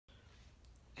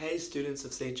Hey students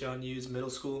of St. John Eudes Middle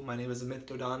School, my name is Amit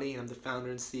Dodani and I'm the founder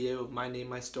and CEO of My Name,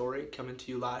 My Story, coming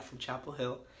to you live from Chapel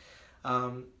Hill.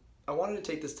 I wanted to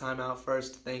take this time out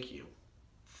first to thank you.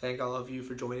 Thank all of you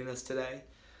for joining us today.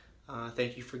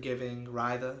 Thank you for giving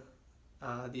Rytha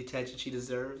the attention she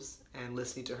deserves and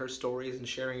listening to her stories and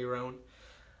sharing your own.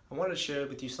 I wanted to share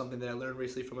with you something that I learned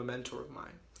recently from a mentor of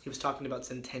mine. He was talking about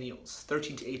centennials,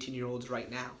 13 to 18-year-olds right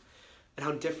now, and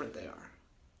how different they are.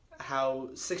 How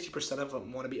 60% of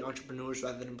them want to be entrepreneurs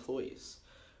rather than employees.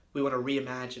 We want to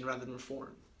reimagine rather than reform.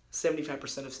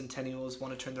 75% of centennials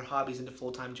want to turn their hobbies into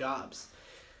full-time jobs.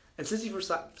 And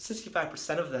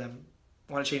 65% of them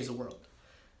want to change the world.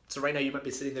 So right now you might be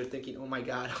sitting there thinking, oh my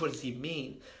God, what does he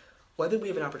mean? Well, I think we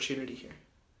have an opportunity here.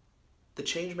 The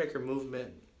Changemaker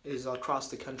movement is across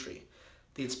the country.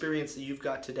 The experience that you've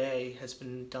got today has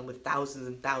been done with thousands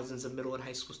and thousands of middle and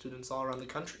high school students all around the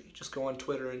country. Just go on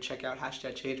Twitter and check out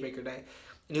 #ChangemakerDay,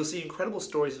 and you'll see incredible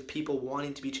stories of people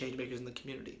wanting to be changemakers in the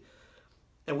community.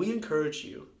 And we encourage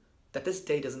you that this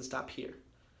day doesn't stop here.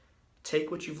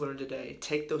 Take what you've learned today,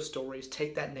 take those stories,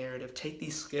 take that narrative, take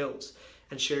these skills,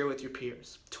 and share it with your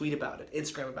peers. Tweet about it,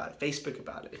 Instagram about it, Facebook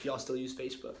about it, if y'all still use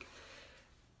Facebook.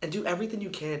 And do everything you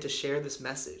can to share this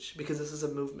message, because this is a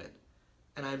movement.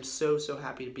 And I'm so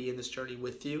happy to be in this journey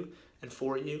with you and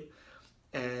for you.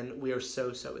 And we are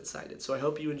so excited. So I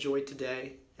hope you enjoyed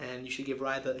today. And you should give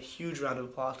Rytha a huge round of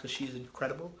applause because she's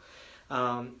incredible.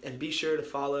 And be sure to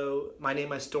follow My Name,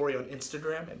 My Story on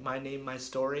Instagram at My Name, My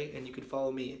Story. And you can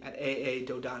follow me at AA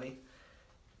Dodani.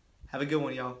 Have a good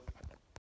one, y'all.